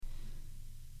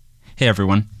Hey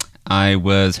everyone. I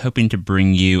was hoping to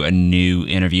bring you a new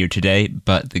interview today,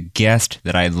 but the guest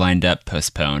that I lined up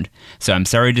postponed. So I'm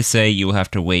sorry to say you will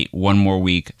have to wait one more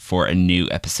week for a new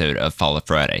episode of Follow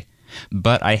Friday.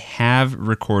 But I have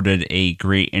recorded a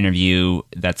great interview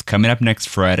that's coming up next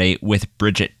Friday with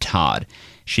Bridget Todd.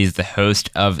 She's the host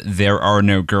of There Are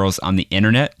No Girls on the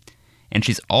Internet, and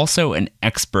she's also an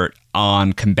expert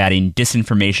on combating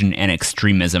disinformation and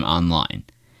extremism online.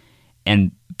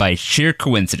 And by sheer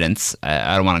coincidence,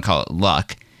 I don't want to call it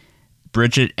luck,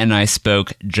 Bridget and I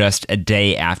spoke just a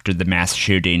day after the mass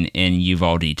shooting in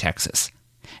Uvalde, Texas.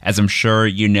 As I'm sure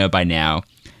you know by now,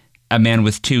 a man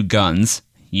with 2 guns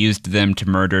used them to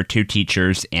murder 2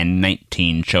 teachers and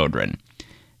 19 children.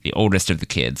 The oldest of the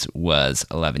kids was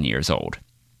 11 years old.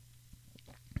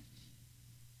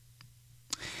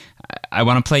 I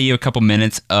want to play you a couple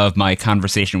minutes of my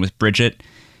conversation with Bridget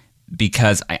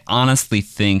because I honestly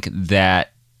think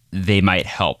that they might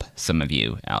help some of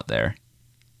you out there.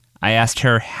 I asked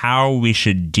her how we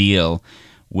should deal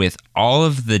with all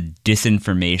of the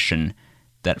disinformation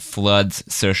that floods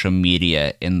social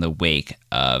media in the wake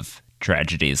of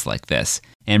tragedies like this.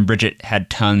 And Bridget had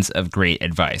tons of great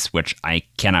advice, which I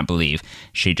cannot believe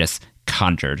she just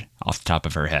conjured off the top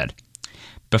of her head.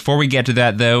 Before we get to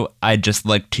that, though, I'd just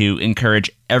like to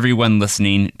encourage everyone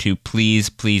listening to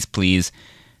please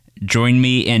join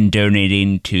me in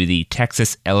donating to the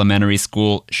Texas Elementary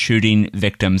School Shooting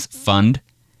Victims Fund.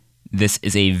 This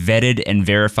is a vetted and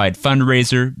verified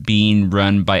fundraiser being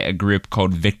run by a group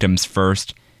called Victims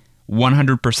First.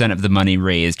 100% of the money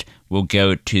raised will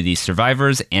go to the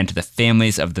survivors and to the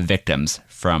families of the victims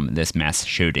from this mass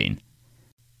shooting.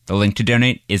 The link to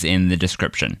donate is in the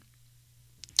description.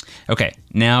 Okay,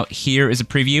 now here is a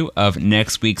preview of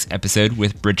next week's episode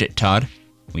with Bridget Todd.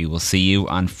 We will see you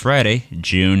on Friday,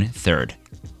 June 3rd.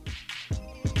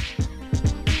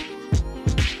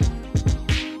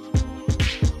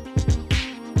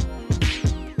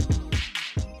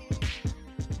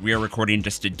 We are recording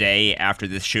just a day after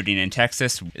this shooting in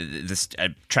Texas, this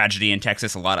tragedy in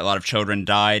Texas. A lot of children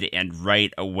died, and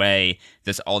right away,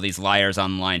 there's all these liars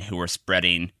online who are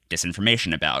spreading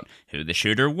disinformation about who the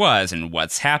shooter was and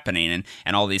what's happening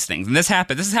and all these things. And this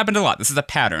has happened a lot. This is a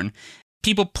pattern.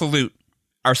 People pollute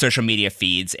our social media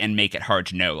feeds and make it hard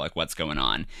to know like what's going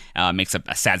on. Makes a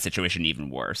sad situation even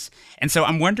worse. And so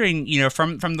I'm wondering,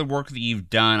 from the work that you've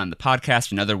done on the podcast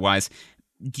and otherwise,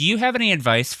 do you have any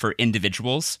advice for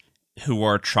individuals who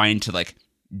are trying to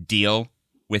deal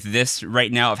with this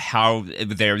right now, of how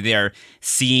they're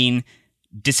seeing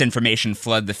disinformation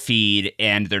flood the feed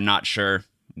and they're not sure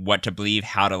what to believe,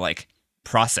 how to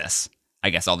process, I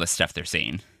guess, all this stuff they're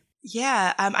seeing?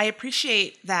 Yeah, I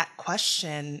appreciate that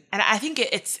question. And I think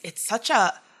it's such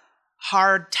a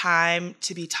hard time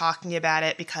to be talking about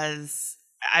it because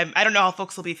I don't know how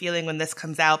folks will be feeling when this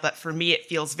comes out, but for me, it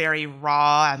feels very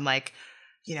raw. I'm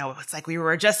it's like we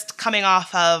were just coming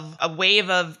off of a wave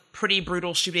of pretty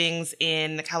brutal shootings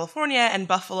in California and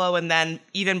Buffalo. And then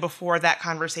even before that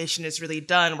conversation is really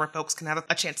done, where folks can have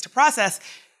a chance to process,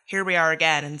 here we are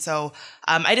again. And so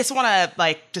I just want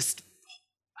to just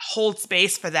hold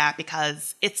space for that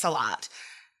because it's a lot.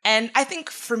 And I think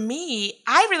for me,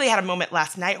 I really had a moment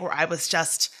last night where I was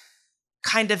just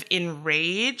kind of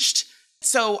enraged.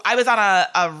 So I was on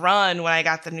a run when I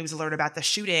got the news alert about the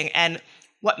shooting. And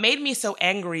what made me so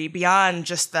angry, beyond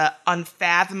just the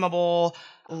unfathomable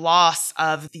loss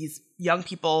of these young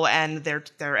people and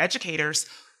their educators,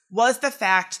 was the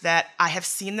fact that I have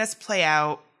seen this play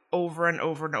out over and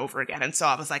over and over again. And so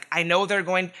I was like, I know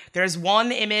there's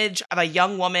one image of a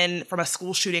young woman from a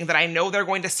school shooting that I know they're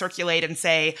going to circulate and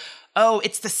say, oh,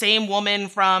 it's the same woman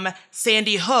from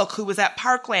Sandy Hook who was at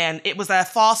Parkland. It was a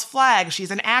false flag.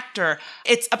 She's an actor.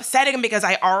 It's upsetting because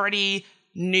I already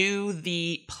knew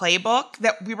the playbook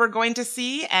that we were going to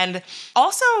see. And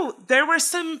also there were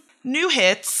some new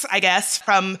hits, I guess,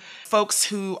 from folks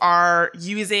who are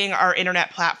using our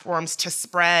internet platforms to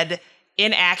spread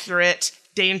inaccurate,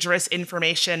 dangerous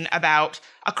information about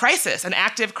a crisis, an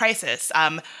active crisis.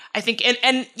 I think,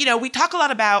 and we talk a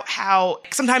lot about how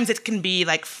sometimes it can be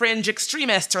fringe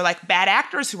extremists or bad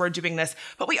actors who are doing this,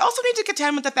 but we also need to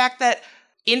contend with the fact that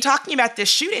in talking about this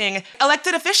shooting,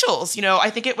 elected officials, I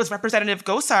think it was Representative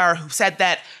Gosar who said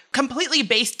that, completely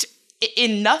based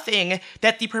in nothing,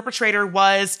 that the perpetrator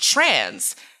was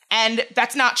trans. And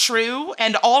that's not true.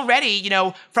 And already,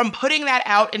 from putting that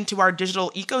out into our digital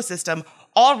ecosystem,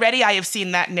 already I have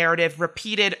seen that narrative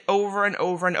repeated over and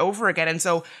over and over again. And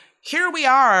so here we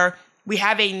are, we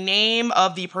have a name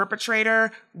of the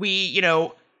perpetrator, we,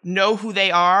 know who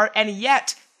they are, and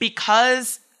yet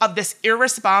because of this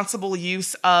irresponsible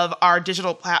use of our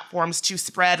digital platforms to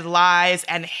spread lies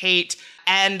and hate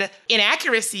and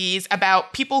inaccuracies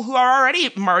about people who are already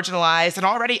marginalized and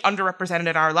already underrepresented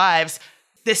in our lives,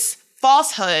 this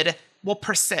falsehood will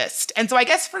persist. And so I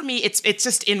guess for me, it's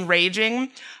just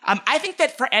enraging. I think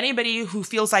that for anybody who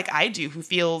feels like I do, who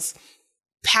feels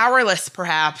powerless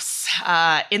perhaps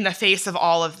in the face of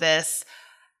all of this,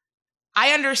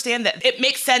 I understand that it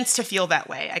makes sense to feel that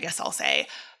way, I guess I'll say.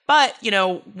 But,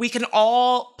 we can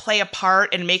all play a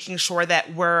part in making sure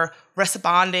that we're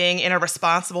responding in a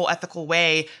responsible, ethical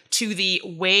way to the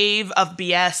wave of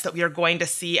BS that we are going to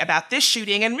see about this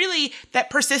shooting and really that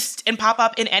persist and pop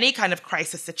up in any kind of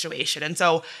crisis situation. And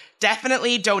so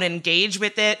definitely don't engage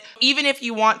with it. Even if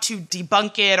you want to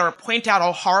debunk it or point out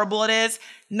how horrible it is,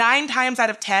 9 times out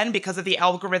of 10, because of the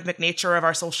algorithmic nature of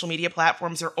our social media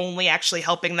platforms, are only actually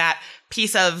helping that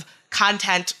piece of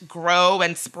content grow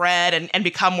and spread and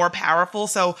become more powerful.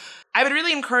 So I would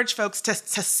really encourage folks to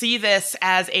see this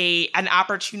as an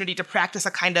opportunity to practice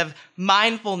a kind of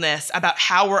mindfulness about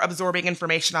how we're absorbing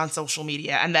information on social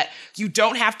media, and that you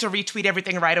don't have to retweet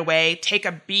everything right away. Take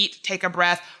a beat, take a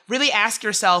breath, really ask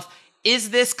yourself, is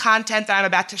this content that I'm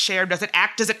about to share, does it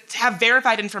have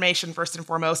verified information first and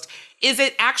foremost? Is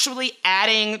it actually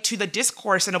adding to the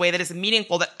discourse in a way that is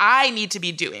meaningful that I need to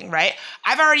be doing, right?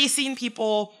 I've already seen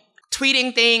people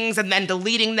tweeting things and then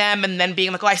deleting them and then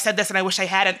being like, oh, I said this and I wish I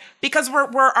hadn't, because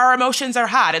our emotions are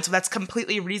hot. And so that's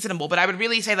completely reasonable. But I would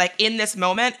really say, like, in this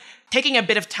moment, taking a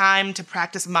bit of time to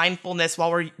practice mindfulness while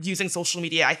we're using social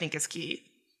media, I think is key.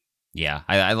 Yeah,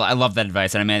 I love that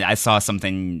advice. And I mean, I saw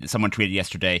someone tweeted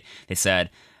yesterday. They said,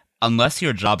 unless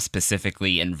your job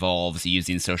specifically involves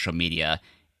using social media,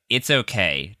 it's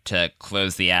okay to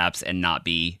close the apps and not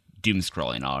be doom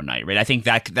scrolling all night, right? I think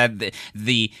that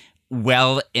the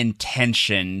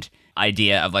well-intentioned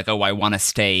idea of like, oh, I want to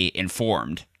stay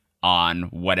informed on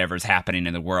whatever's happening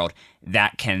in the world,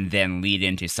 that can then lead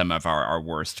into some of our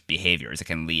worst behaviors. It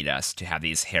can lead us to have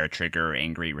these hair-trigger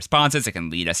angry responses. It can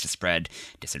lead us to spread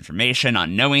disinformation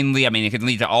unknowingly. I mean, it can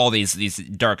lead to all these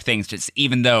dark things, just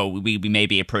even though we may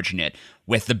be approaching it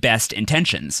with the best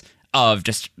intentions of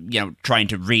just, trying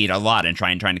to read a lot and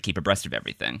trying to keep abreast of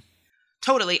everything.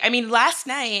 Totally. I mean, last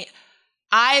night,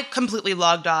 I completely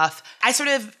logged off. I sort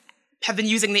of have been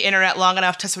using the internet long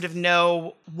enough to sort of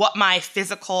know what my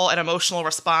physical and emotional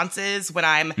response is when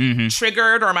I'm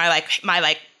triggered or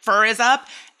my fur is up.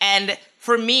 And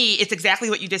for me, it's exactly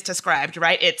what you just described,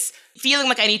 right? It's feeling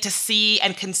like I need to see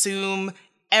and consume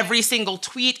every single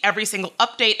tweet, every single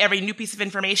update, every new piece of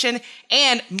information,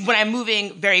 and when I'm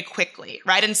moving very quickly,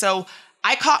 right? And so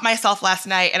I caught myself last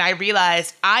night and I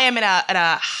realized I am in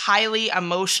a highly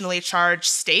emotionally charged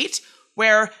state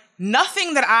where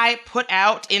nothing that I put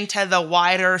out into the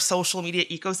wider social media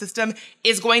ecosystem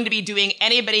is going to be doing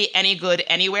anybody any good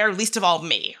anywhere, least of all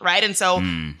me, right? And so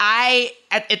I,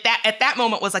 at that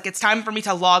moment, was like, it's time for me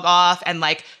to log off and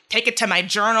like take it to my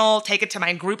journal, take it to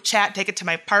my group chat, take it to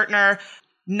my partner,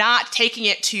 not taking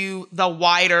it to the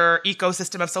wider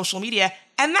ecosystem of social media.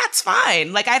 And that's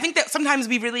fine. Like, I think that sometimes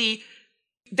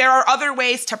there are other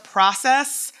ways to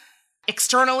process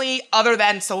externally other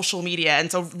than social media.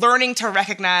 And so learning to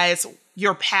recognize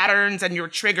your patterns and your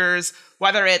triggers,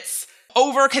 whether it's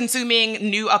over consuming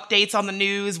new updates on the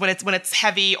news when it's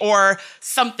heavy or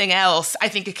something else, I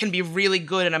think it can be really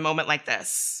good in a moment like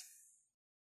this.